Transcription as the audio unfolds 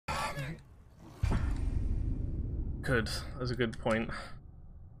Good. That's a good point.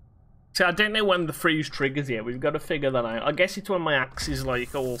 See, I don't know when the freeze triggers yet. We've got to figure that out. I guess it's when my axe is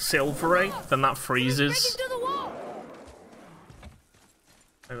like all silvery, then that freezes.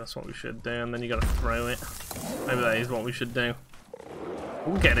 Maybe that's what we should do, and then you gotta throw it. Maybe that is what we should do.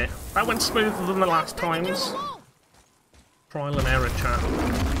 We'll get it. That went smoother than the last times. Trial and error, chat.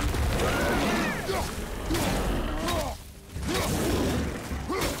 Oh,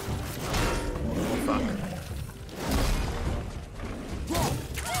 fuck.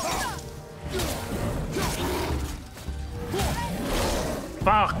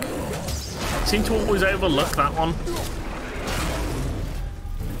 Fuck! Seem to always overlook that one.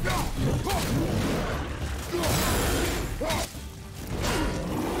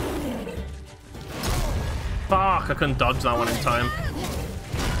 Fuck, I couldn't dodge that one in time.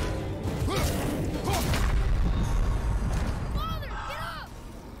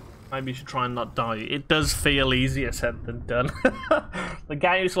 Maybe you should try and not die. It does feel easier said than done. The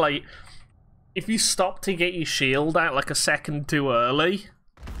game's like, if you stop to get your shield out like a second too early,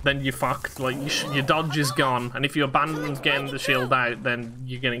 then you're fucked. Like, your dodge is gone, and if you abandon getting the shield out, then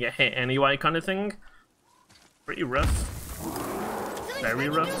you're gonna get hit anyway, kind of thing. Pretty rough. Very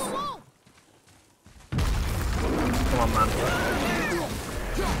rough. Come on, man.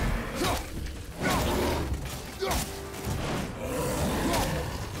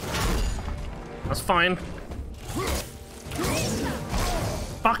 That's fine.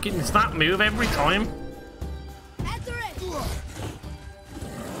 Fucking, it's that move every time.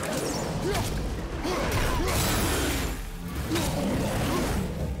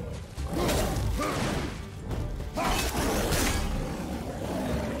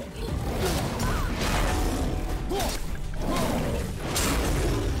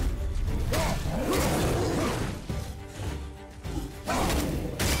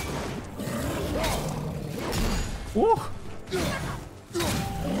 Woo!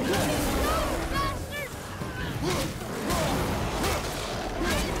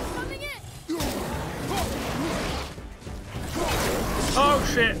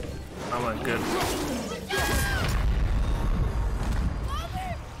 Oh shit! That went good.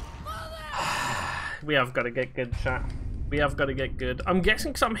 We have got to get good, chat. We have got to get good. I'm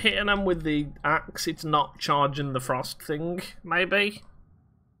guessing because I'm hitting them with the axe, it's not charging the frost thing, maybe?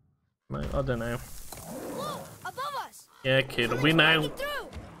 I don't know. Whoa, above us. Yeah, kid, we know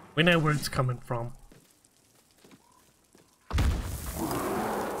where it's coming from.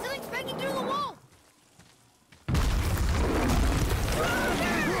 Something's breaking through the wall.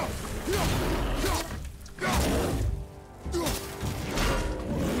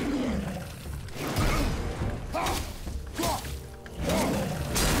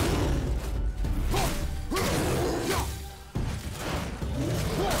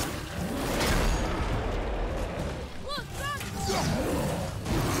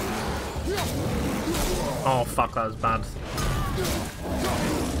 Oh fuck, that was bad.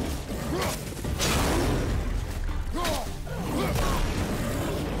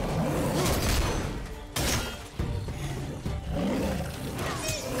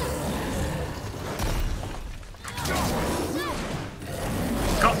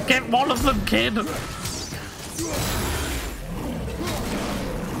 God, get one of them, kid!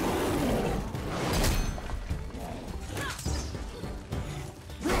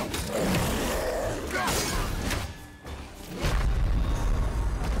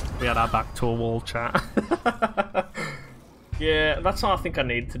 We had our back to a wall, chat. Yeah, that's what I think I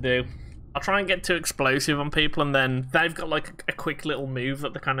need to do. I'll try and get too explosive on people, and then they've got like a quick little move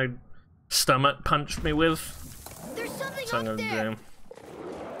that they kind of stomach punched me with. There's something So I'm up gonna there. do.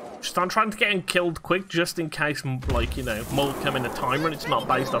 Just I'm trying to get him killed quick, just in case, like, you know, more come in a timer and it's not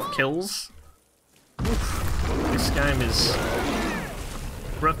based off kills. Oof. This game is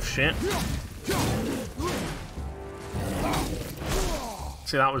rough shit.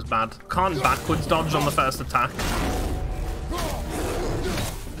 See, that was bad. Can't backwards dodge on the first attack.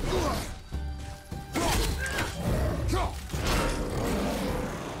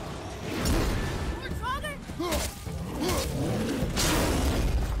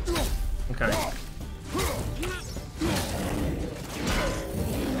 Okay.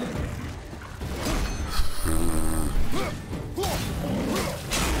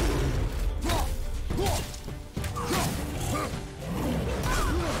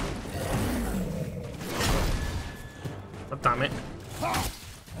 Oh, damn it.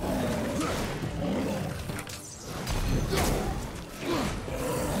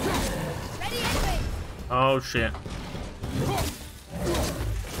 Oh shit.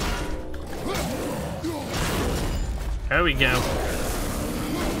 There we go.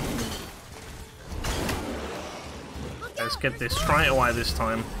 Let's get this straight away this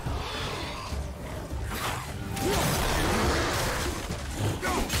time.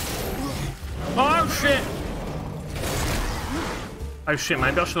 Oh shit! Oh shit,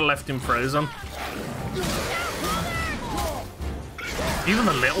 maybe I should have left him frozen. Even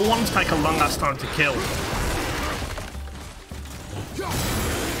the little ones take a long ass time to kill.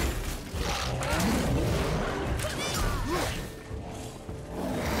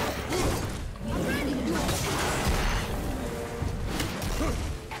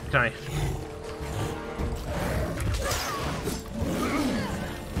 Okay.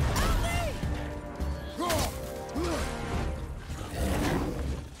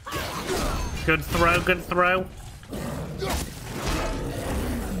 Good throw, good throw.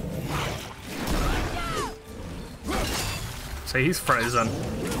 So he's frozen.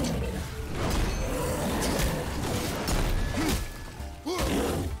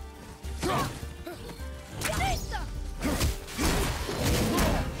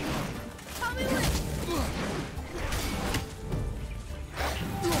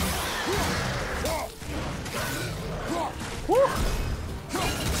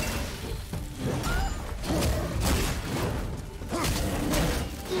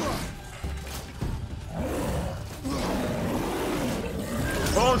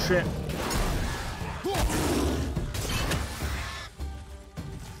 Oh shit.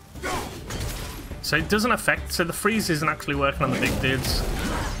 So it doesn't affect, so the freeze isn't actually working on the big dudes.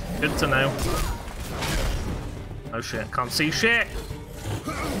 Good to know. Oh shit, can't see shit.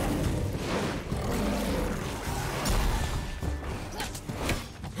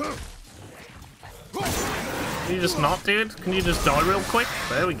 Can you just not, dude? Can you just die real quick?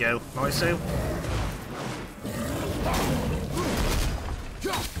 There we go. Nice.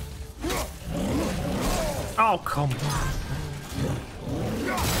 Oh, come on.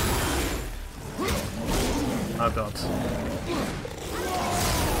 Oh, God.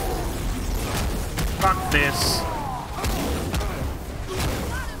 Fuck this.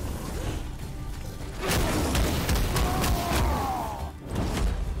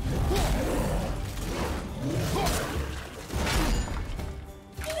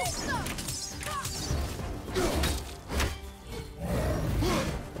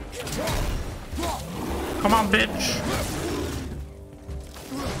 Come on, bitch.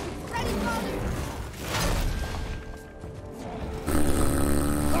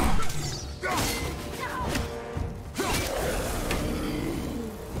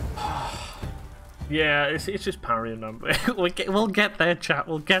 Yeah, it's just parrying them. We'll get there, chat.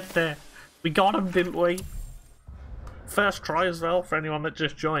 We'll get there. We got him, didn't we? First try as well for anyone that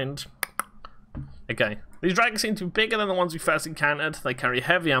just joined. Okay. These dragons seem to be bigger than the ones we first encountered. They carry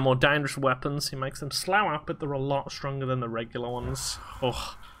heavier and more dangerous weapons. He makes them slow up, but they're a lot stronger than the regular ones.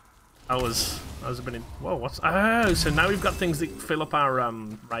 Oh, that was a bit. Whoa, what's? Oh, so now we've got things that fill up our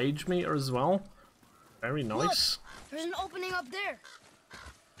rage meter as well. Very nice. Look, there's an opening up there.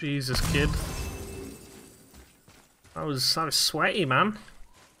 Jesus, kid. I was sweaty, man.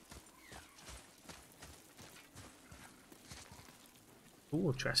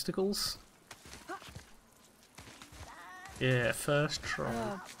 Ooh, chesticles. Yeah, first try.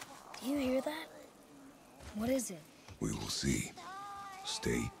 Do you hear that? What is it? We will see.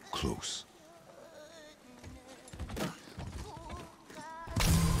 Stay close.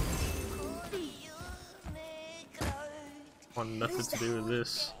 Want nothing to do with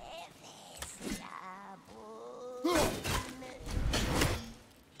this.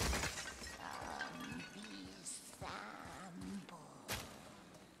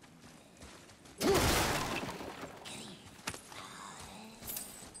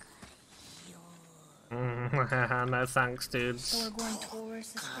 No thanks, dudes. So we're going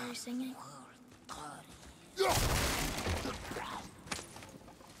towards this fairy singing?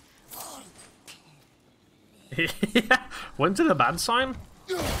 Went to the bad sign?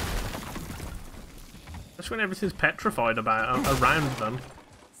 That's when everything's petrified about around them.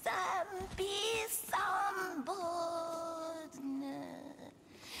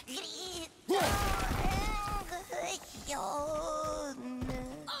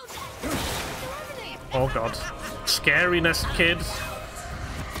 Oh god. Scariness, kid.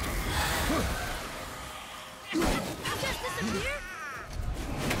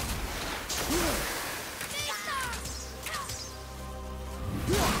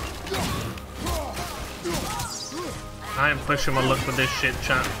 I am pushing my luck with this shit,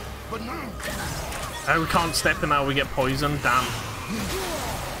 chat. Oh, we can't step in now, we get poisoned. Damn.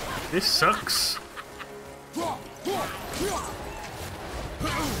 This sucks.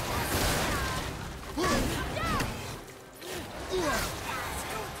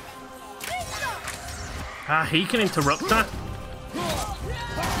 Ah, he can interrupt that.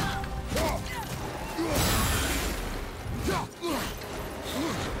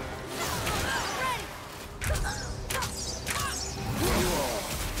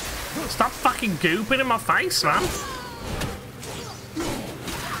 Stop fucking gooping in my face, man.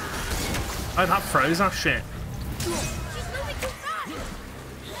 Oh, that froze that shit.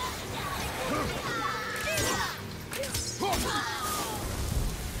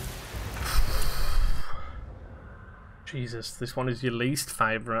 Jesus, this one is your least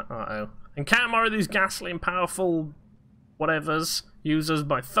favourite. Uh-oh. Encounter more of these ghastly and powerful whatevers. Users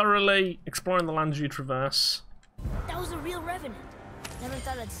by thoroughly exploring the lands you traverse. That was a real revenant. Never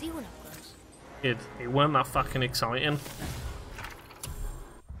thought I'd see one up close. It weren't that fucking exciting.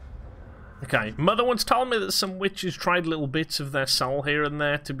 Okay, Mother once told me that some witches tried little bits of their soul here and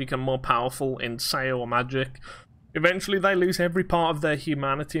there to become more powerful in Sayo or magic. Eventually they lose every part of their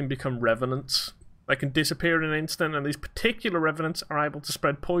humanity and become revenants. They can disappear in an instant, and these particular revenants are able to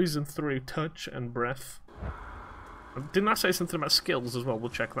spread poison through touch and breath. Didn't I say something about skills as well? We'll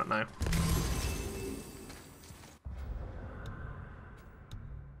check that now.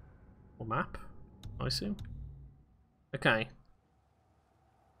 Or map, I assume. Okay.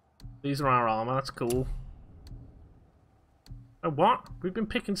 These are our armor, that's cool. Oh, what? We've been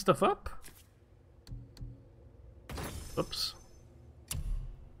picking stuff up? Oops.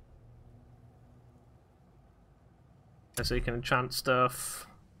 So you can enchant stuff.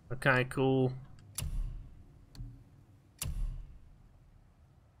 Okay, cool.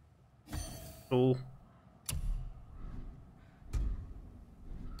 Cool.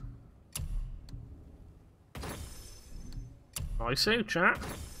 I see, chat.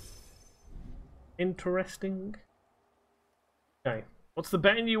 Interesting. Okay. What's the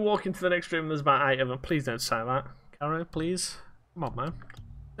betting you walk into the next room and there's about 8 of them? Please don't say that. Caro, please. Come on, man.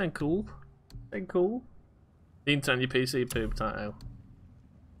 Ain't cool. Ain't cool. Didn't turn your PC poop, Tato.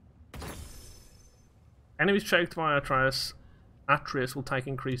 Enemies choked by Atreus will take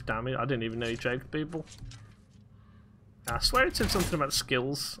increased damage. I didn't even know you choked people. I swear it said something about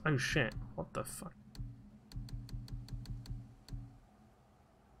skills. Oh shit. What the fuck?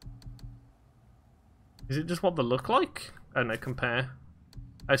 Is it just what they look like? Oh no, compare.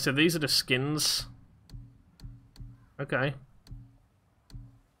 Oh, so these are the skins. Okay.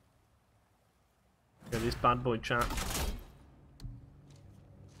 Yeah, this bad boy chat.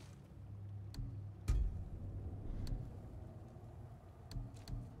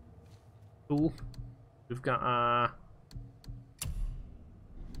 Cool. We've got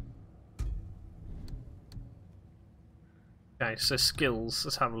okay, so skills.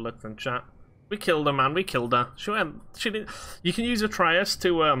 Let's have a look then, chat. We killed her, man. We killed her. She didn't. You can use Atreus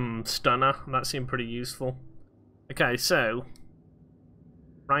to stun her. That seemed pretty useful. Okay, so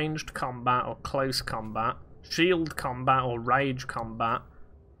ranged combat or close combat, shield combat or rage combat,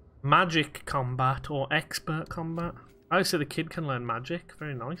 magic combat or expert combat. Oh, so the kid can learn magic.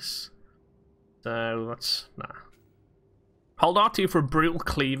 Very nice. So that's nah. Hold R2 for a brutal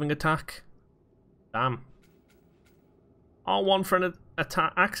cleaving attack. Damn. R1 for an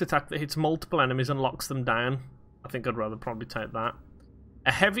axe attack that hits multiple enemies and locks them down. I think I'd rather probably take that.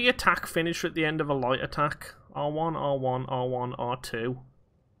 A heavy attack finisher at the end of a light attack. R1, R1, R1, R2.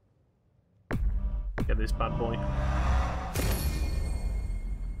 Get this bad boy.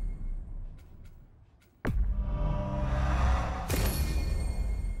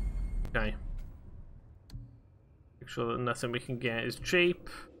 Okay. Make sure that nothing we can get is cheap.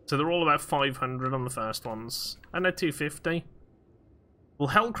 So they're all about 500 on the first ones. And they're 250. Will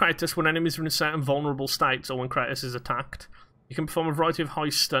help Kratos when enemies are in certain vulnerable states or when Kratos is attacked. You can perform a variety of high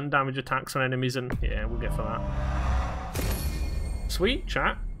stun damage attacks on enemies and... yeah, we'll get for that. Sweet,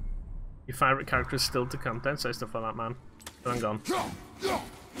 chat. Your favourite character is still to come. Don't say stuff like that, man. Hang on.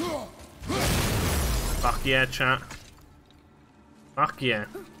 Fuck yeah, chat. Fuck yeah.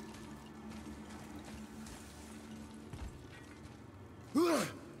 I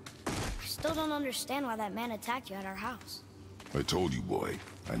still don't understand why that man attacked you at our house. I told you, boy.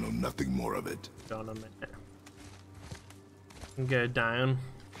 I know nothing more of it. Hold on a minute. Go down.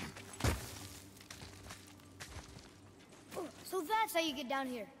 So that's how you get down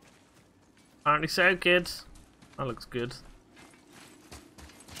here. Apparently so, kids. That looks good.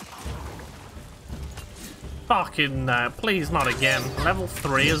 Fucking please not again. Level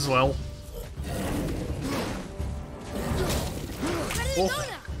 3 as well. Oh.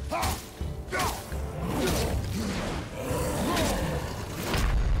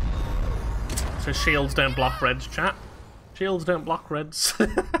 So shields don't block reds, chat. Shields don't block reds. For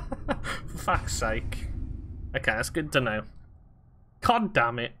fuck's sake. Okay, that's good to know. God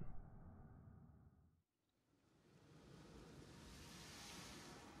damn it.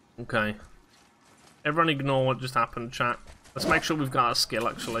 Okay. Everyone ignore what just happened, chat. Let's make sure we've got a skill,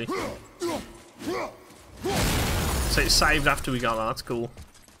 actually. So it's saved after we got that, that's cool.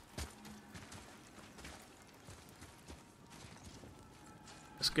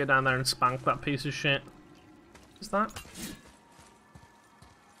 Let's go down there and spank that piece of shit. Is that?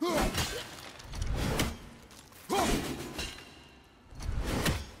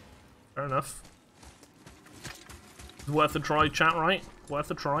 Fair enough. It's worth a try, chat, right? Worth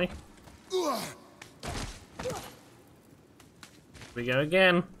a try. Here we go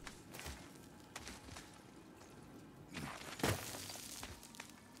again.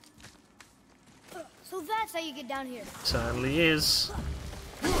 So that's how you get down here. Certainly is.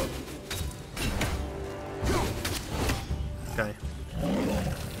 Okay.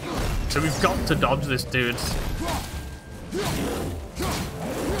 So we've got to dodge this dude.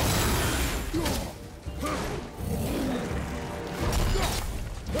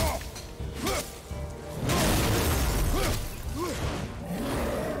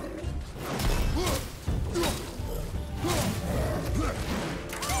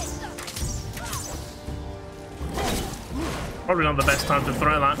 Probably not the best time to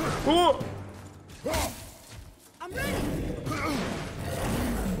throw that. Ooh! I'm ready.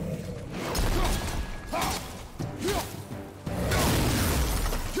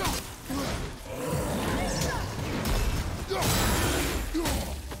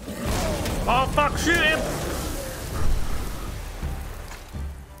 Oh fuck, shoot him!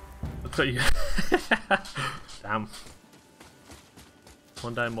 Look at you. Damn.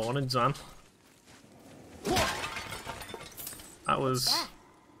 One day morning, Zan. That was...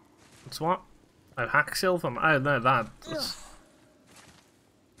 What's what? Oh, hack silver? Oh no, that.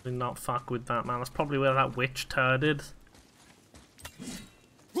 Do not fuck with that, man. That's probably where that witch turded.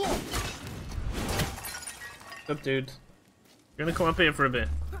 Good dude. You're gonna come up here for a bit.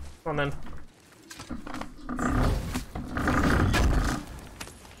 Come on then.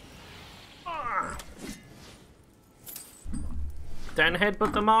 Don't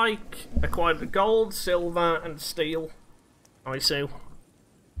headbutt the mic. Acquired the gold, silver, and steel. I see.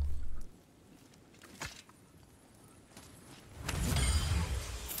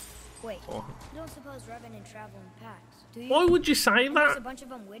 Wait, you don't suppose Revenant travel in packs, do you? Why would you say There's that? a bunch of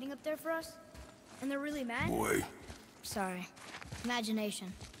them waiting up there for us? And they're really mad? Boy. Sorry.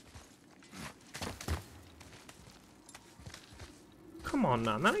 Imagination. Come on,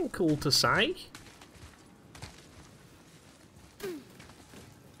 man. That ain't cool to say.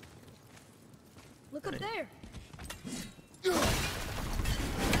 Look up there.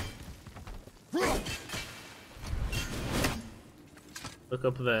 Look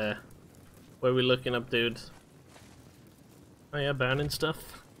up there. Where are we looking up, dude? Oh yeah, burning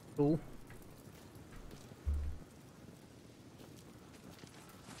stuff. Cool.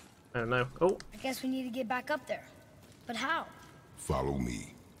 I don't know. Oh. I guess we need to get back up there. But how? Follow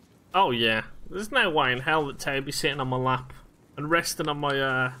me. Oh yeah. There's no way in hell that Toby sitting on my lap and resting on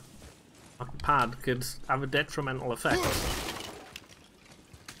my pad could have a detrimental effect.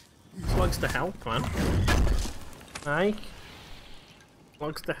 Slugs to help, man. Hey.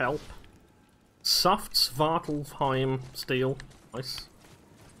 Slugs to help. Soft Svartalfheim steel. Nice.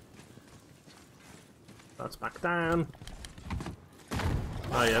 That's back down.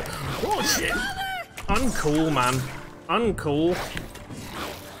 Oh yeah. Oh shit! Uncool, man. Uncool.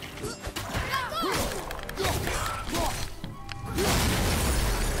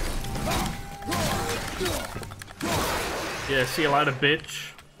 Yeah, see you later, bitch.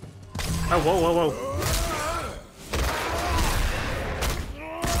 Oh, whoa, whoa, whoa.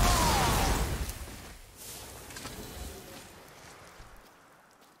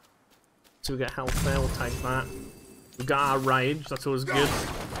 So we get health there, we'll take that. We got our rage, that's always good.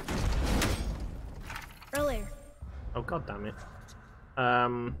 Earlier. Oh, god damn it.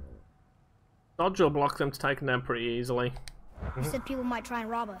 Dodge or block them to take them down pretty easily. You said people might try and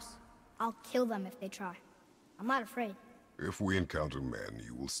rob us. I'll kill them if they try. I'm not afraid. If we encounter men,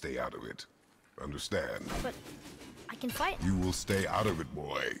 you will stay out of it. Understand? But I can fight. You will stay out of it,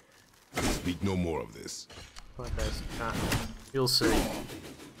 boy. Speak no more of this. Like there's a cat. You'll see.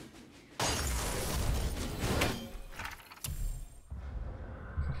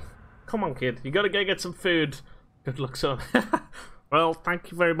 Come on, kid. You gotta go get some food. Good luck, son. Well, thank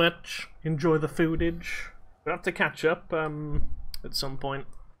you very much. Enjoy the foodage. We'll have to catch up at some point.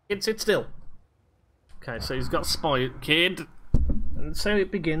 Kid, sit still. Okay, so he's got spy kid. And so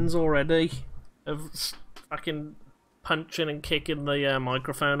it begins already. Of fucking punching and kicking the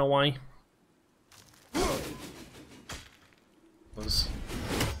microphone away. Nice.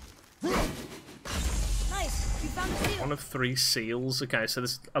 You found a seal. One of 3 seals. Okay, so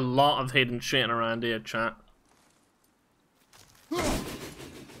there's a lot of hidden shit around here, chat. I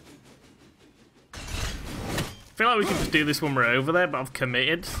feel like we can just do this when we're over there, but I've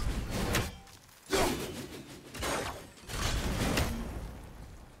committed.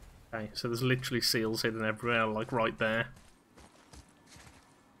 Okay, so there's literally seals hidden everywhere, like right there.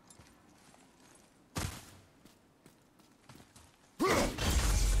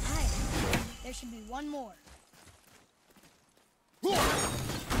 There should be one more.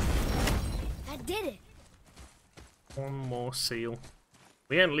 That did it. One more seal.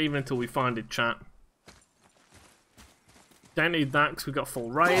 We ain't leaving until we find it, chat. Don't need that because we got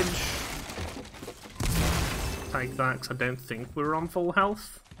full rage. Take that because I don't think we're on full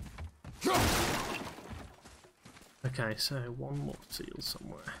health. Okay, so one more seal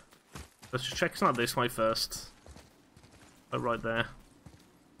somewhere. Let's just check it's not this way first. Oh, right there.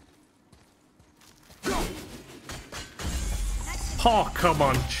 Oh, come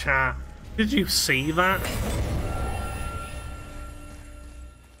on, chat. Did you see that?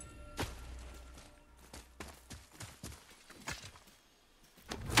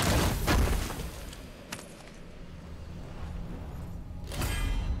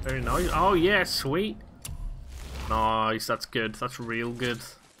 Very nice. Oh, yeah, sweet. Nice, that's good. That's real good.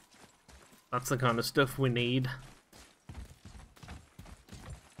 That's the kind of stuff we need.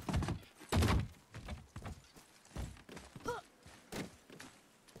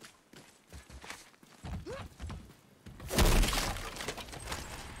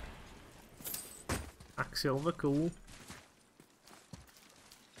 Silver, cool.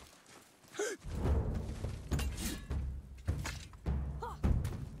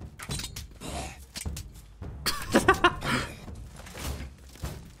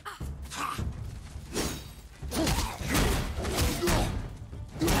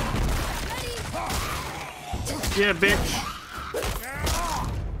 Yeah, bitch.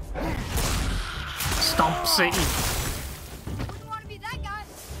 Stomp City. Wouldn't want to be that guy.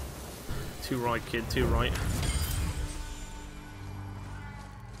 Too right, kid, too right.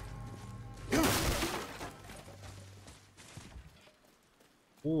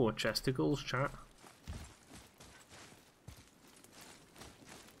 Oh, chesticles, chat.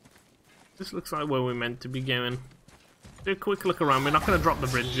 This looks like where we're meant to be going. Do a quick look around. We're not going to drop the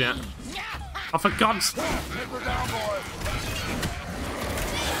bridge yet. Oh, for God's sake!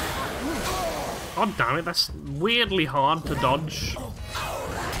 God damn it, that's weirdly hard to dodge.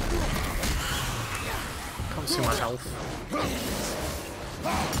 Can't see my health.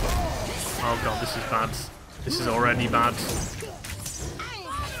 Oh god, this is bad. This is already bad.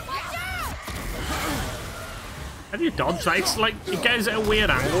 How do you dodge that? It's like, it goes at a weird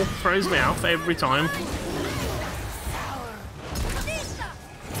angle, throws me off every time.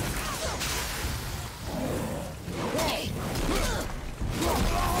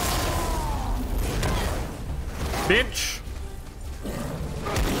 Bitch!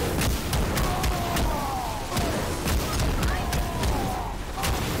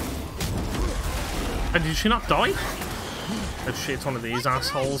 And did she not die? Oh shit, it's one of these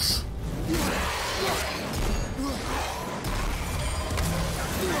assholes.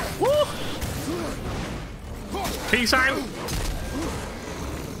 Woo! Peace out!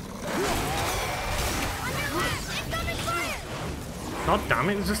 God damn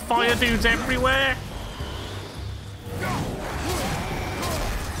it, there's just fire dudes everywhere!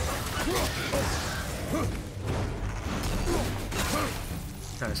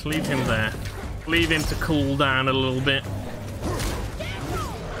 Okay, let's leave him there. Leave him to cool down a little bit.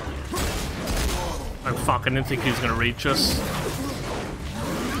 Oh fuck, I didn't think he was gonna reach us.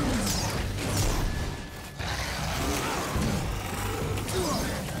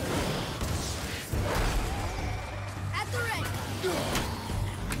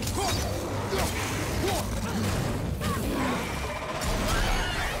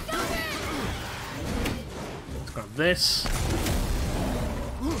 Let's grab this.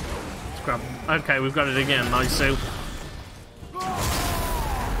 Let's grab. Okay, we've got it again. Nice soup.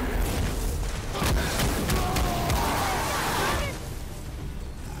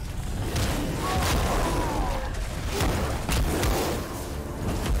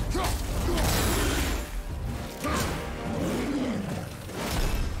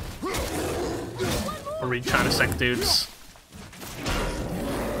 I'll read China Sec dudes.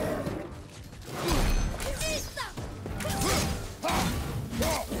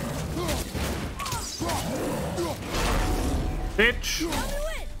 Bitch!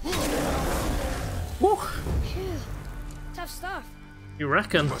 Woo! Tough stuff. You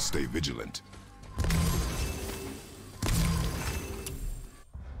reckon? Must stay vigilant.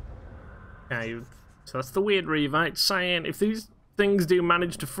 Yeah, So that's the weird reaver. It's saying if these things do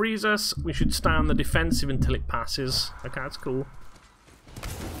manage to freeze us, we should stay on the defensive until it passes. Okay, that's cool.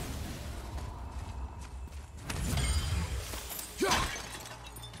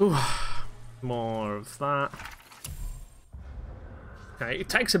 Ooh, more of that. Okay, it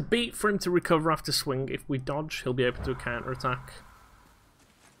takes a beat for him to recover after swing. If we dodge, he'll be able to counter-attack.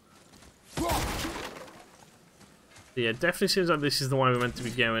 Yeah, definitely seems like this is the way we're meant to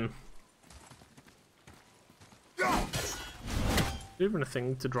be going. Even a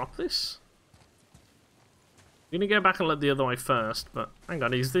thing to drop this? I'm gonna go back and look the other way first, but hang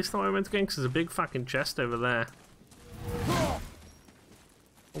on, is this the way we're meant to go? Because there's a big fucking chest over there.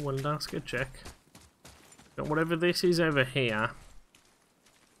 Oh, well, let's go check. Got whatever this is over here.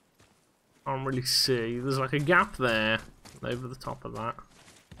 Can't really see. There's like a gap there over the top of that.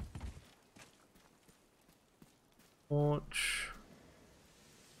 Watch.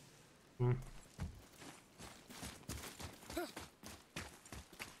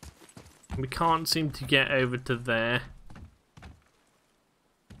 We can't seem to get over to there.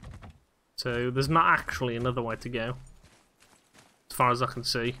 So there's not actually another way to go. As far as I can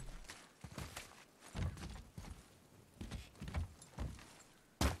see.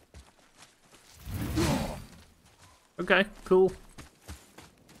 Okay, cool.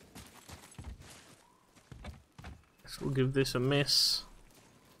 Guess we'll give this a miss.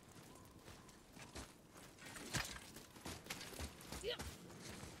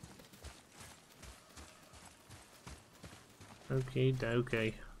 Okie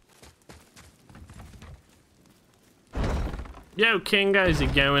dokie. Yo, King, how's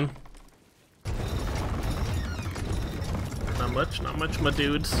it going? Not much, my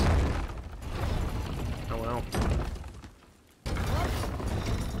dudes. Oh well.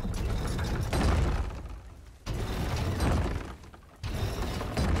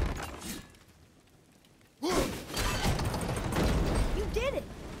 You did it.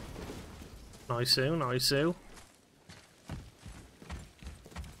 Nice-o, nice-o.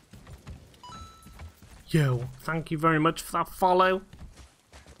 Yo, thank you very much for that follow.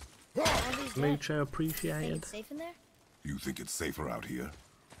 Mucho appreciated. It's safe in there? You think it's safer out here?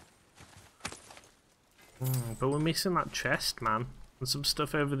 But we're missing that chest, man. And some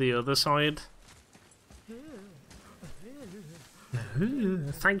stuff over the other side.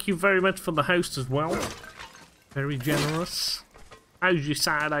 Thank you very much for the host as well. Very generous. How's your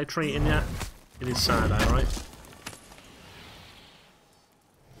Saturday treating you? It is Saturday, right?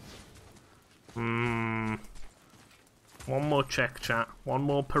 One more check, chat. One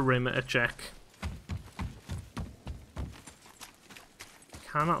more perimeter check.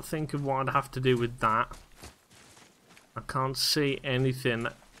 Cannot think of what I'd have to do with that. I can't see anything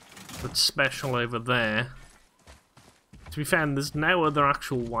that's special over there. To be fair, there's no other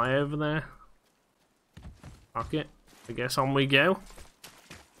actual way over there. Fuck it. I guess on we go.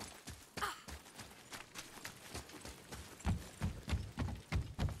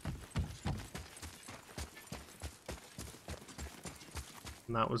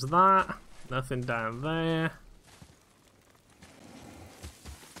 And that was that. Nothing down there.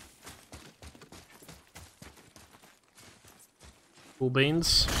 Cool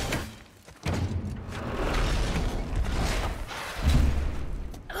beans.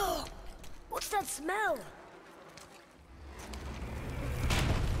 Oh, what's that smell?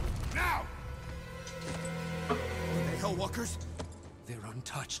 Now! Are they Hellwalkers? They're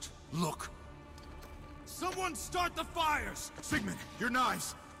untouched. Look. Someone start the fires! Sigmund, your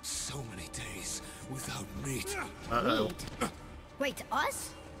knives! So many days without meat. Uh-oh. Wait, us?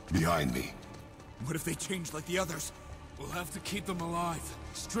 Behind me. What if they change like the others? We'll have to keep them alive.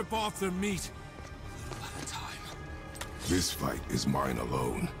 Strip off their meat. A little at a time. This fight is mine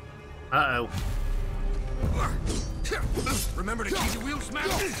alone. Uh-oh. Remember to keep your wheels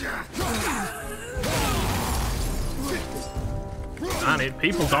smashed. Man, it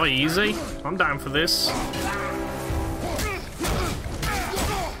people die easy. I'm down for this.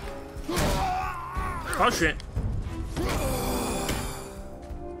 Oh shit.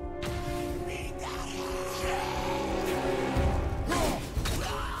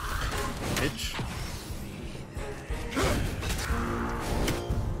 Bitch.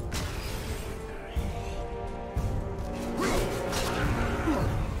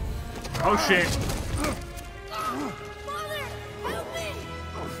 Oh shit. Mother, help me!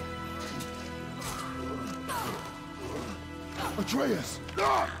 Atreus!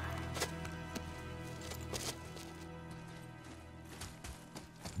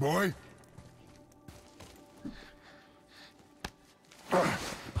 Boy?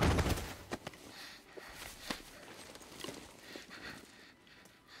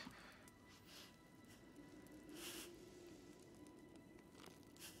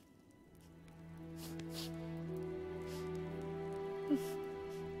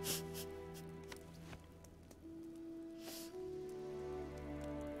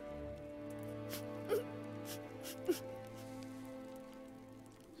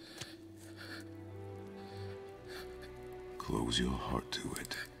 close your heart to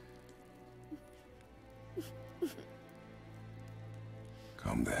it.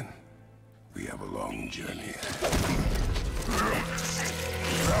 Come then. We have a long journey.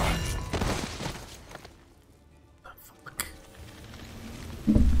 Fuck.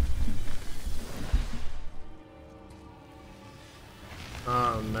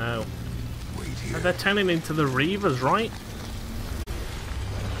 Oh no. Wait here. They're turning into the Reavers, right?